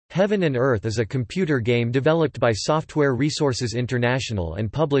Heaven and Earth is a computer game developed by Software Resources International and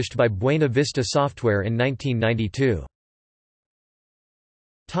published by Buena Vista Software in 1992.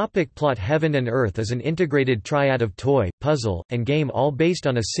 Plot. Heaven and Earth is an integrated triad of toy, puzzle, and game, all based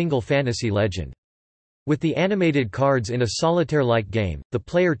on a single fantasy legend. With the animated cards in a solitaire-like game, the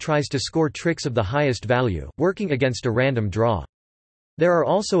player tries to score tricks of the highest value, working against a random draw. There are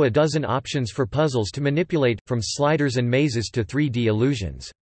also a dozen options for puzzles to manipulate, from sliders and mazes to 3D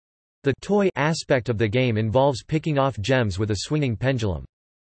illusions. The toy aspect of the game involves picking off gems with a swinging pendulum.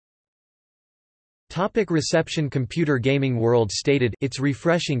 Reception. Computer Gaming World stated, "It's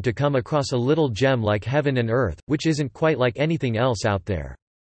refreshing to come across a little gem like Heaven and Earth, which isn't quite like anything else out there."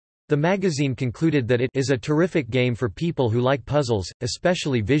 The magazine concluded that it is a terrific game for people who like puzzles,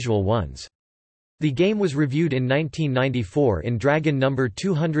 especially visual ones. The game was reviewed in 1994 in Dragon number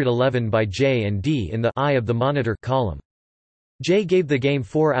 211 by J&D in the Eye of the Monitor column. J gave the game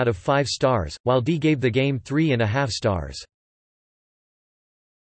 4 out of 5 stars, while D gave the game 3.5 stars.